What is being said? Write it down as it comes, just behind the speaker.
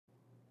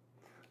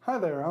Hi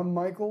there, I'm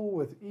Michael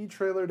with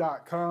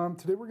etrailer.com.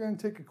 Today we're going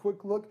to take a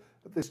quick look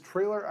at this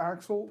trailer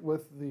axle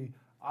with the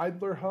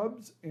idler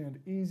hubs and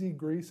easy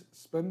grease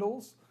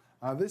spindles.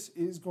 This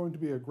is going to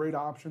be a great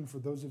option for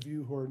those of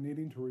you who are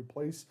needing to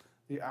replace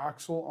the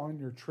axle on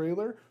your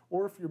trailer,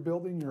 or if you're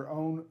building your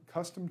own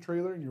custom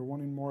trailer and you're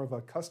wanting more of a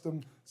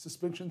custom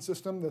suspension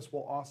system, this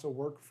will also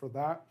work for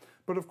that.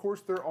 But of course,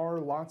 there are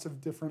lots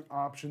of different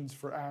options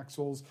for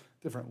axles,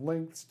 different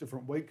lengths,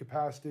 different weight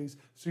capacities,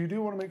 so you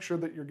do want to make sure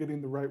that you're getting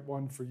the right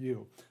one for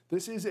you.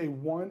 This is a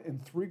 1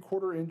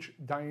 3/4 inch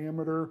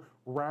diameter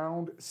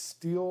round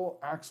steel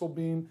axle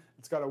beam.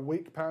 It's got a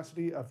weight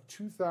capacity of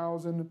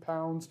 2,000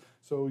 pounds,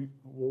 so it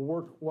will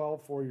work well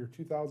for your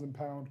 2,000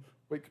 pound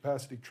weight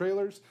capacity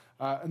trailers.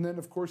 And then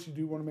of course you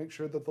do want to make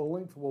sure that the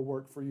length will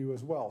work for you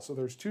as well. So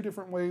there's two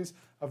different ways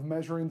of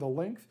measuring the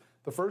length.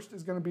 The first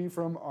is going to be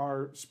from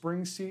our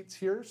spring seats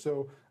here.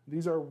 So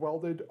these are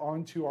welded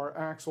onto our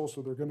axle,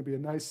 so they're going to be a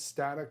nice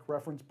static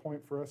reference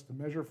point for us to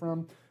measure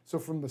from. So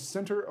from the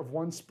center of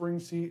one spring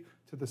seat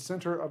to the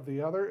center of the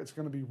other, it's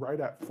going to be right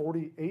at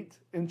 48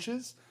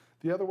 inches.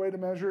 The other way to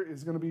measure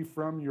is going to be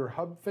from your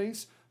hub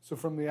face. So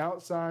from the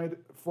outside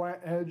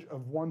flat edge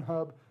of one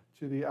hub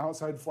to the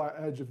outside flat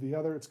edge of the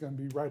other, it's going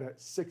to be right at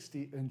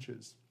 60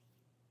 inches.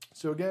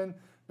 So again,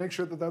 make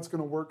sure that that's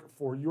going to work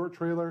for your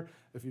trailer.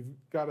 If you've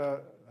got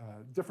a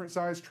different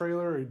size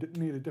trailer or you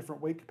need a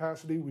different weight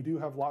capacity, we do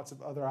have lots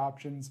of other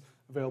options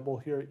available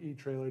here at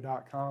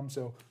etrailer.com,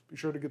 so be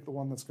sure to get the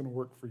one that's going to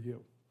work for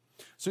you.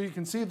 So you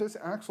can see this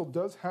axle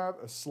does have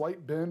a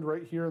slight bend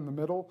right here in the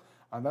middle,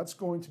 and that's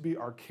going to be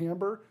our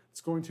camber.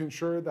 It's going to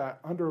ensure that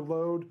under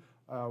load,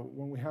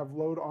 when we have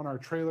load on our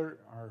trailer,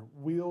 our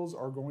wheels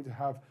are going to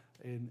have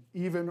an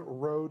even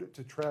road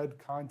to tread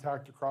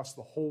contact across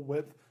the whole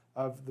width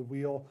of the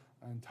wheel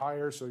and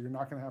tire, so you're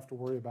not going to have to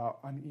worry about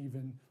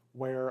uneven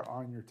wear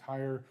on your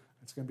tire.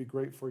 It's going to be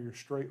great for your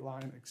straight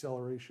line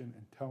acceleration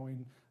and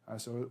towing,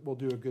 so it will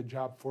do a good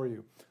job for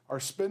you. Our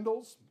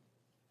spindles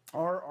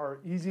are our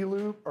easy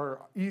lube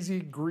or easy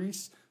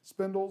grease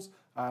spindles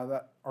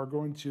that are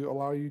going to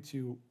allow you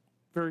to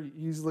very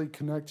easily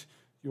connect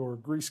your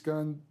grease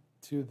gun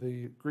to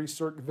the grease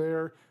zerk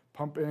there,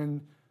 pump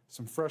in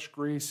some fresh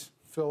grease,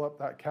 fill up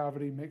that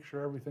cavity, make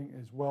sure everything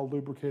is well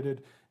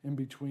lubricated in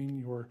between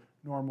your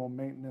normal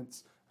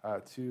maintenance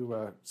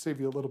to save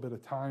you a little bit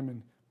of time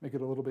and make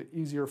it a little bit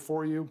easier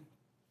for you.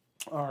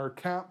 Our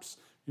caps,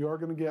 you are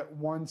going to get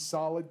one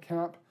solid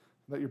cap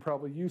that you're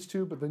probably used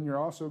to, but then you're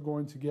also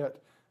going to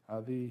get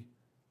the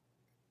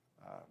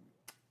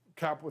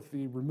cap with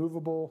the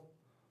removable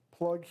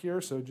plug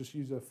here, so just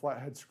use a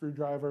flathead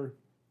screwdriver,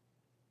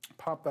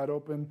 pop that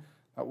open.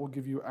 That will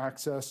give you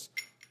access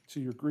to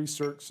your grease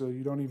zerk, so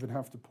you don't even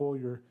have to pull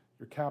your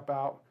cap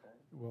out.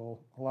 It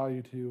will allow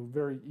you to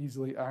very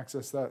easily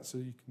access that, so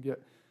you can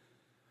get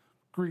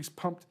grease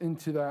pumped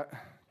into that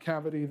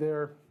cavity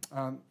there.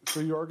 So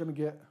you are going to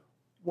get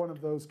one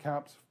of those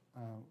caps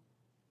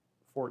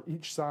for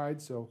each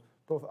side, so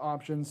both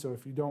options. So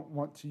if you don't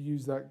want to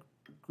use that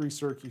grease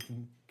zerk, you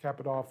can cap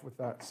it off with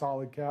that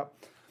solid cap.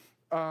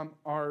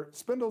 Our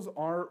spindles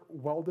are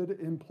welded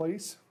in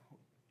place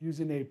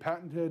using a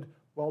patented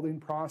welding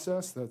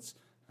process that's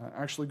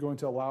actually going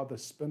to allow the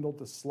spindle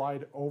to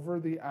slide over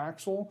the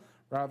axle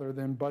rather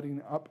than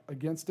butting up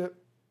against it.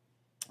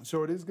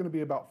 So it is going to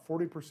be about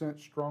 40%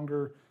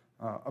 stronger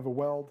of a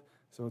weld,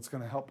 so it's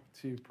going to help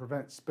to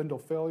prevent spindle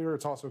failure.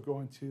 It's also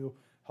going to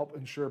help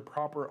ensure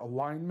proper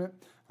alignment.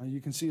 You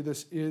can see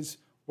this is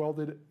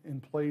welded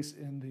in place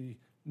in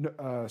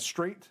the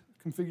straight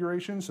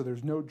configuration, so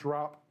there's no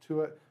drop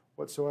to it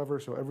whatsoever,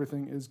 so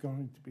everything is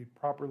going to be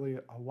properly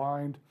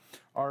aligned.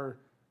 Our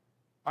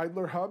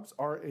idler hubs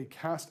are a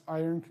cast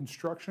iron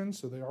construction,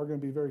 so they are going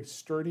to be very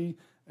sturdy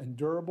and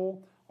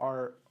durable.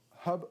 Our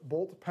hub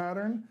bolt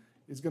pattern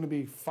is going to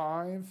be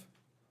 5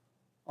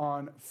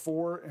 on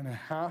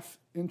 4.5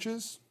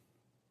 inches.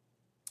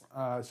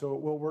 So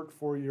it will work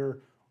for your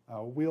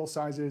wheel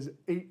sizes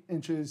 8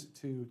 inches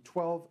to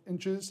 12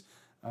 inches.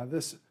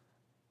 This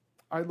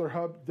idler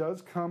hub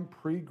does come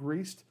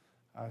pre-greased,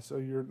 so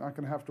you're not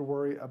going to have to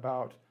worry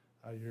about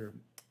your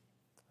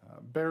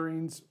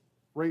bearings,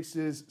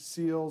 races,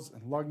 seals,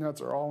 and lug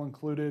nuts are all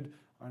included,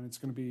 and it's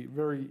going to be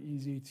very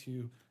easy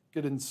to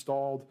get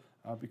installed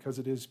because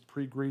it is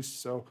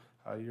pre-greased, so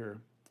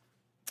your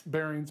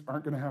bearings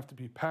aren't going to have to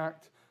be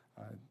packed.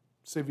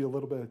 Save you a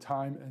little bit of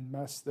time and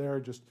mess there.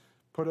 Just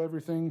put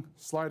everything,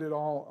 slide it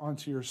all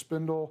onto your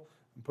spindle,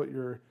 and put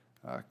your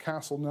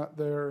castle nut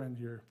there and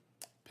your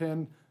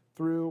pin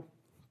through,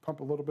 pump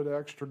a little bit of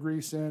extra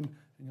grease in,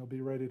 and you'll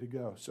be ready to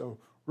go. So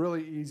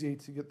really easy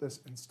to get this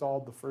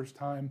installed the first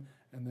time,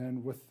 and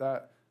then with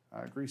that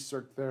grease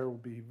zerk there will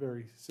be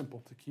very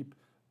simple to keep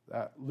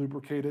that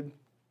lubricated.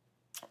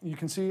 You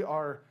can see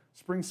our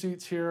spring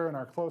seats here in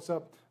our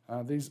close-up.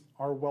 These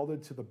are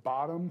welded to the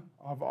bottom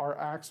of our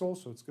axle,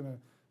 so it's going to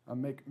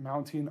make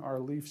mounting our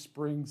leaf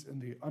springs in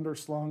the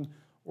underslung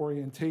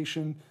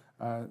orientation.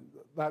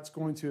 That's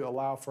going to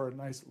allow for a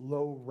nice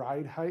low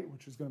ride height,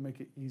 which is going to make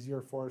it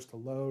easier for us to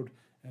load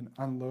and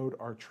unload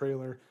our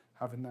trailer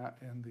having that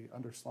and the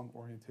underslung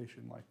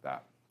orientation like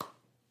that.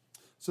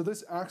 So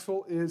this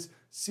axle is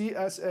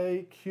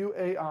CSA,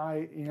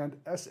 QAI, and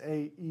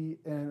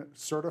SAEN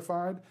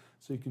certified,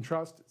 so you can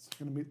trust it's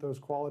going to meet those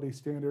quality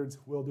standards,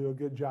 will do a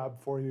good job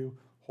for you,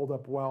 hold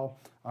up well.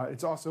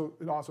 It also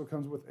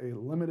comes with a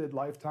limited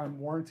lifetime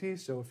warranty,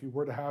 so if you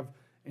were to have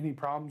any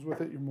problems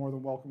with it, you're more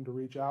than welcome to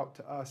reach out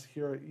to us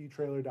here at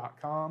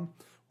etrailer.com.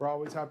 We're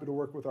always happy to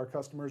work with our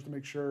customers to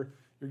make sure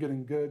you're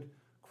getting good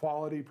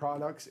quality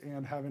products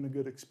and having a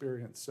good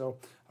experience. So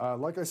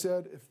like I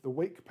said, if the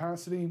weight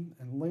capacity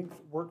and length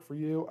work for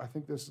you, I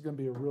think this is going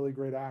to be a really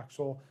great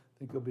axle. I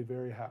think you'll be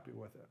very happy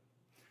with it.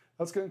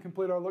 That's going to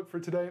complete our look for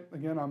today.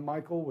 Again, I'm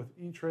Michael with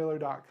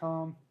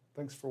etrailer.com.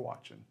 Thanks for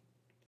watching.